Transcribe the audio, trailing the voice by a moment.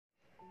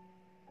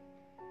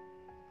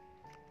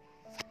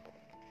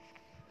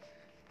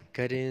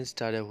Getting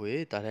started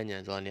with တာထက်ညံ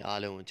စွာနဲ့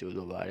အားလုံးကိုကြို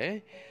ဆိုပါရစေ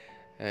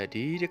။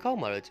ဒီတစ်ခေါက်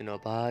မှာတော့ကျွန်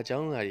တော်ဘာအကြော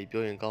င်းအရာတွေ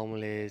ပြောရင်ကောင်းမ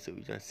လဲဆို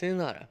ပြီးကျွန်တော်စဉ်း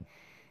စားတာ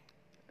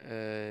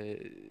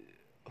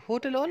ဟို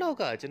တလောလောက်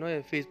ကကျွန်တော်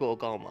ရဲ့ Facebook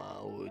account မှာ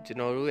ကျွန်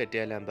တော်တို့ရဲ့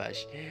Talent Bash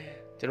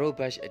ကျွန်တော်တို့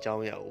Bash အကြော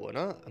င်းအရာကိုပေါ့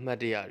နော်အမှတ်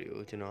တရတွေ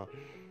ကိုကျွန်တော်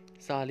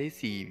စာလေး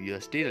စီပြီး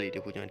တော့ state လေးတ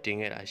ခုကျွန်တော်တင်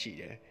ခဲ့တာရှိ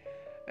တယ်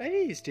။အဲ့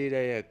ဒီ state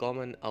ရဲ့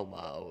comment အောက်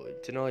မှာ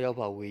ကျွန်တော်ရောက်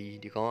ပါဝေး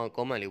ဒီကောင်က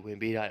comment လေးဝင်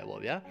ပေးထားတယ်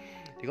ပေါ့ဗျာ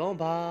။ဒီကောင်က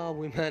ဘာဝ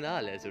င်မှန်တာ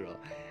လဲဆိုတော့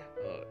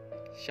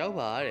ရှောက်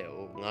ပါရတယ်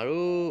ငါ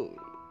တို့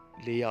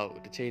၄ယောက်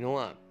တစ်ချိန်လုံး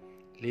က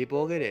လေ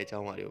ပေါ်ခဲ့တဲ့အကြော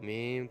င်းအရာတွေကိုမ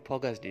င်း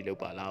podcast တွေလုပ်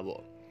ပါလား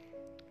ပေါ့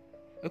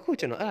အခု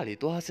ကျွန်တော်အဲ့ဒါလေး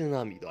သွားစဉ်း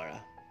စားမိသွားတာ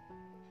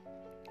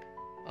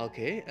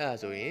Okay အဲ့ဒါ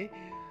ဆိုရင်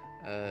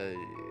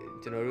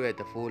ကျွန်တော်တို့ရဲ့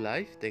The Full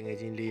Life တကယ်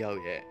ချင်း၄ယော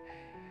က်ရဲ့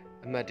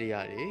အမှတ်တရ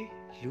တွေ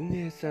လူင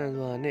ယ်ဆန်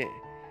စွာနဲ့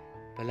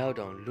ဘယ်လောက်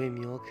တောင်လွင်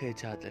မျောခဲ့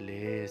ကြသ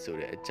လဲဆို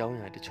တဲ့အကြောင်းအ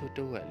ရာတချို့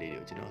တော့ဝက်လေး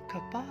တွေကိုကျွန်တော်ခ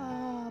ပ်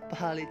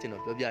ပါလေးကျွန်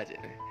တော်ပြောပြခြ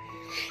င်းတယ်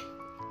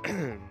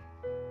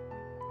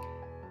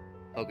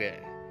ဟုတ်ကဲ့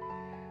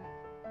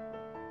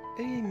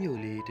အဲ့ဒီမြို့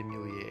လေးတစ်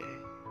မြို့ရဲ့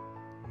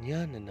ည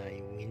နေနို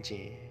င်ဝင်းကျ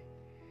င်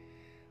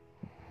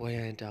ဝရ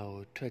န်တာ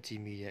ကိုထွက်ကြ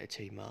ည့်မိတဲ့အ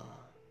ချိန်မှာ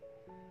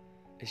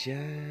အရ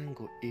န်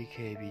ကိုအေး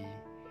ခဲ့ပြီး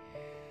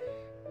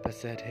ပါ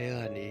ဇက်ထဲက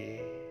နေ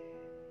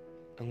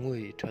အ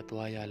ငွေ့ထွက်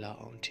သွားရလောက်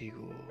အောင်ထီ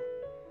ကို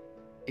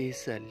အေး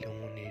ဆက်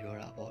လုံးနေတော့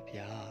တာပေါ့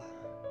ဗျာ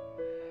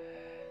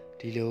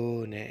ဒီလို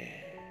နဲ့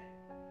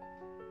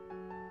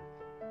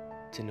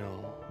ကျွန်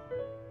တော်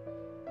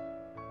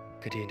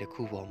ကတင်တစ်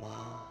ခုပေါ်မှာ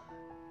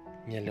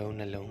မျက်လုံး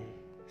နှလုံး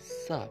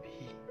စ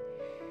ပြီး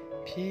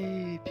ဖြ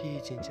ည်းဖြ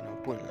ည်းချင်းကျွန်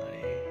တော်ပွင့်လာတ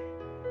ယ်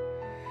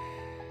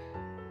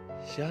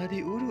ရာသီ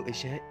ဥတုအ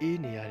ရန်အေး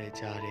နေရတဲ့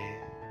ကြားတယ်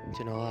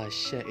ကျွန်တော်က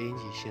ရှက်အင်း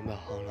ကြီးရှင်းမ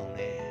ဟောင်းလုံး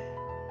နဲ့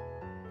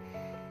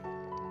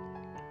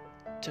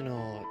ကျွန်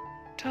တော်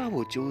ထား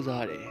ဖို့ကြိုး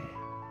စားတယ်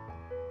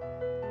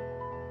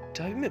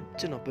ဒါပေမဲ့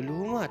ကျွန်တော်ဘ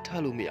လို့မှ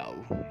ထားလို့မရ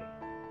ဘူး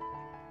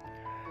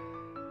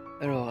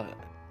အဲ့တော့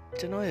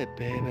ကျွန်တော်ရဲ့ဘ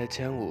ယ်ဘက်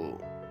ချမ်းကို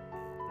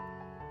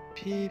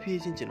ဖြည်းဖြ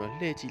ည်းချင်းကျွန်တော်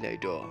လှည့်ကြည့်လို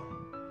က်တော့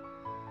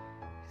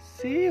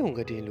စေးုံက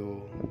တင်လို့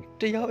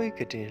တယောက်အိတ်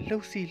ကတင်လှု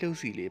ပ်စီ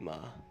လေးမှာ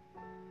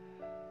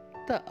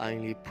တက်အို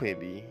င်းလေးဖွင့်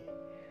ပြီး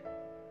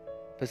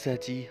ပါဇက်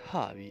ကြီးဟ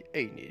ပြီး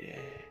အိတ်နေတ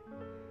ယ်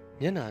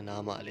မျက်နှာ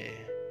နားမှာလ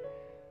ည်း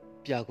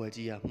ပြာခွက်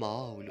ကြီးက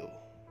မှားဘူးလို့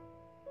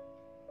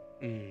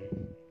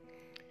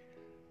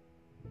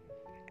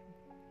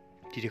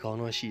ဒီတကောင်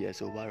တော့ရှိရ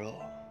ဆိုပါ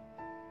တော့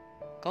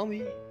ကောင်း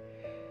ပြီ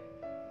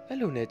အဲ့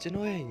လိုနဲ့ကျွန်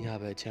တော်ရဲ့ညာ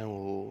ဘက်ချမ်း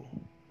ကို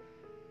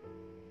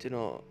ကျွန်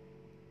တော်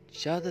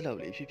ရသလောက်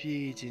လေးဖြည်းဖြ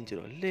ည်းချင်းကျွန်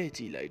တော်လှည့်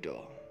ကြည့်လိုက်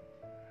တော့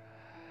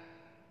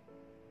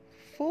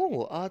ဖုန်း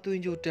ကိုအားသွ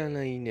င်းကြိုးတန်း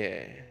လိုက်နဲ့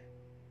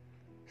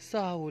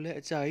စာကိုလည်း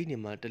အကြာကြီးနေ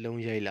မှတ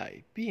လုံးရိုက်လိုက်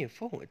ပြီးရင်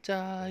ဖုန်းကိုအ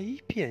ကြာ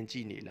ကြီးပြန်ကြ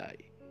ည့်နေလို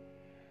က်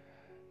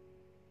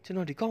ကျွန်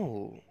တော်ဒီကောင်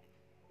ကို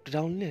တ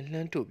ထောင်နဲ့လှ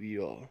မ်းထုတ်ပြီး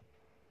တော့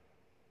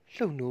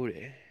လှုပ်နိုးတ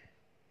ယ်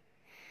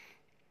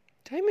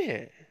ဒါပေမဲ့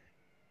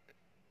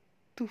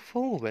သူ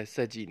ဖုန်းကိုပဲဆ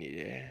က်ကြည့်နေ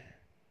တယ်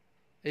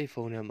အဲ့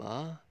ဖုန်းထဲမှာ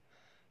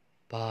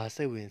ဘာ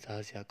စိတ်ဝင်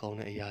စားစရာကောင်း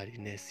တဲ့အရာတွေ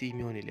နဲ့စီး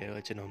မျောနေလဲ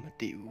တော့ကျွန်တော်မ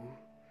သိဘူး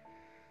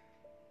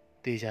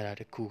တေးကြတာ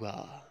တခုက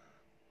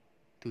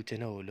သူကျွ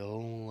န်တော်ကို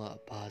လုံးဝ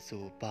ဘာ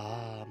ဆိုဘာ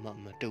မှ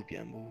မတုတ်ပြ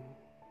န်ဘူး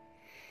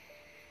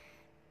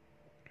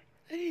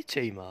အဲ့ဒီ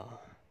ချိန်မှာ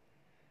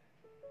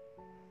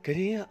ဂ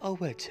ရင်းရဲ့အောက်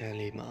ဘက်ချမ်း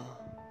လေးမှာ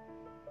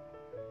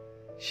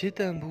ရှစ်တ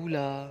န်ဘူး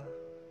လား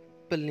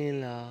ပလင်း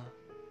လား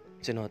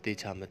ကျွန်တော်တေး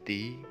ချမ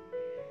သိ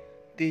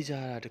တေးကြ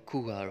တာတခု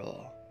က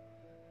တော့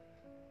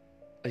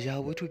အရာ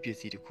ဝတ္ထုပစ္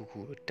စည်းတစ်ခုခု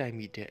ကိုတိုက်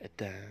မိတဲ့အ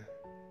တန်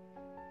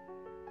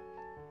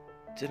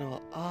ကျွန်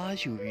တော်အား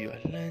ယူပြီး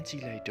တော့လှမ်းကြ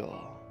ည့်လိုက်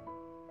တော့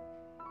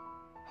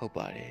ဟုတ်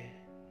ပါတယ်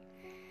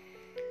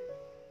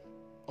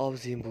အော်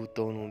ဇင်ဘူး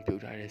သုံးလုံးပြု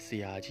တ်ထားတဲ့ဆ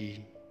ရာကြီး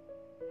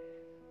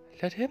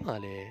လက်ထဲမှာ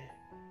လည်း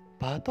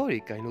ဘာတော့တွေ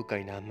ကင်လို့က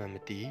င်တာမှမ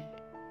သိ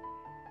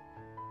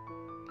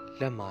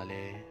လက်မှာလ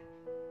ည်း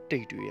တိ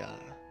တ်တွေရ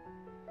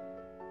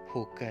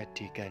ဟိုကတ်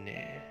ဒီကတ်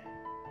နဲ့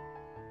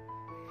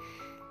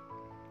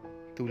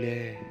သူလဲ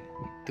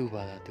သူ့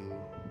ဘာသာသူ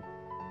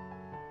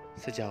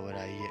စကြဝ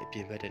ဠာကြီးရဲ့အပြ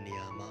င်ဘက်တနေ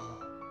ရာမှာ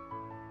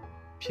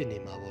ဖြစ်နေ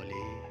မှာပေါ့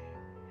လေ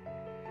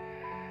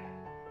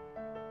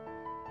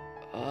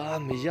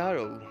မရ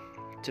တော့ဘူး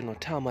ကျွန်တော်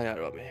ထားမရ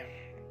တော့မယ်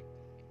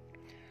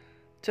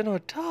ကျွန်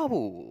တော်ထား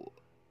ဖို့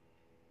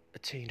အ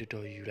ချိန်တော်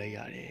တော်ယူလိုက်ရ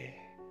တယ်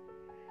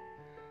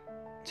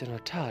ကျွန်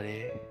တော်ထားတ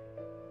ယ်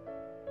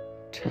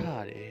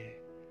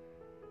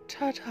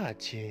ထား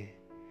ချင်း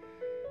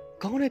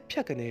ခေါင်းနဲ့ဖြ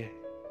တ်ကနေ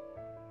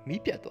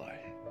မီးပြတ်သွားတ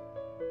ယ်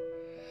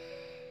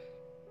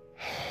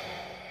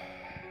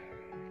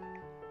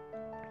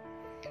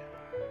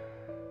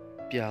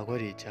ပြာခွက်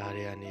တွေကြား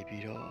ထဲကနေ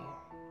ပြီးတော့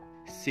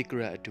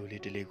secret အတူ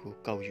လေးတလေးကို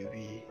ကောက်ယူ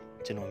ပြီး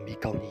ကျွန်တော်မီး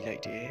ကောက်ညီလို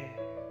က်တယ်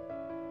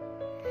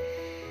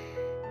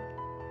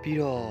ပြီး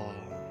တော့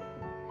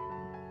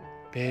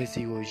ဘယ်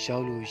စီကိုရော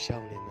က်လို့ရော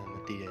က်နေမှမ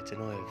သိတဲ့ကျွန်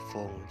တော်ရဲ့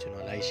ဖုန်းကိုကျွန်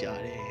တော်လိုက်ရှာ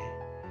တယ်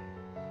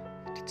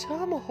တ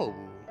ခြားမဟုတ်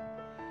ဘူး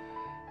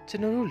ကျွ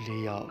န်တော်တို့၄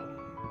ယောက်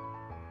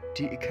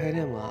ဒီအခန်း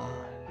ထဲမှာ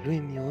လွ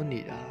င်မျော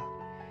နေတာ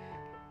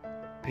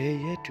ဘယ်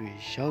ရက်တွေ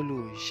ရောက်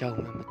လို့ရောက်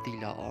မှမသိ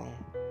တော့အောင်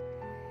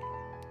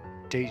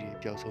ဒိတ်တွေ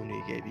ပျောက်ဆုံးနေ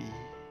ခဲ့ပြီ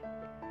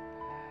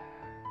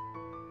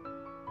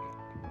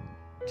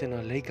ကျွန်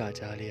တော်လိတ်ကာ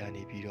ကြားလေးက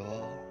နေပြီး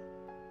တော့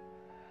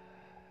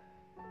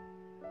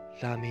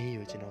လာမင်း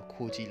ကိုကျွန်တော်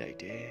ခိုးကြည့်လိုက်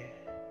တယ်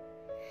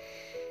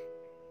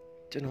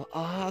ကျွန်တော်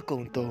အားအကု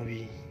န်သုံး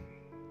ပြီး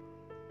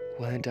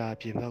ဝမ်တာ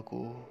ပြင်ဘက်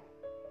ကို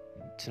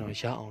ကျွန်တော်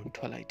ရအောင်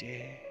ထွက်လိုက်တ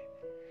ယ်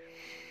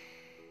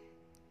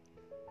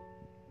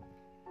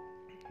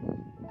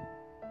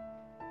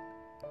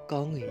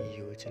ကောင်းကင်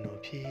ကြီးကိုကျွန်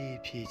တော်ဖြည်း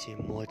ဖြည်းချ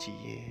င်းမောကြည့်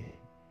ရင်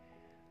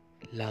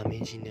လာမ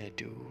င်းကြီးနဲ့အ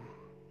တူ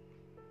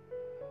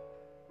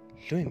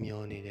လွင့်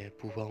မျောနေတဲ့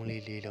ပူပေါင်း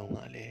လေးလေးလုံးက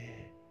လည်း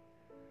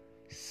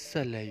ဆ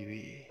က်လက်၍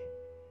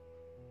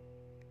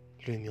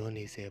လွင့်မျော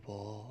နေစေ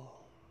ပေါ့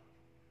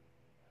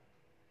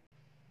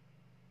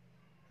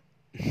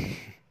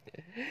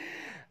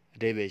အ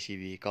တိတ်ပဲရှိ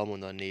ပြီးကောင်းမွ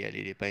န်သောနေ့ရက်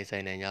လေးတွေပိုင်ဆို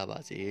င်နိုင်ကြပါ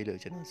စေလို့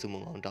ကျွန်တော်ဆုမွ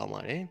န်ကောင်းတောင်းပါ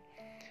တယ်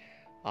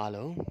အား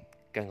လုံး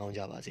ကံကောင်း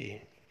ကြပါစေ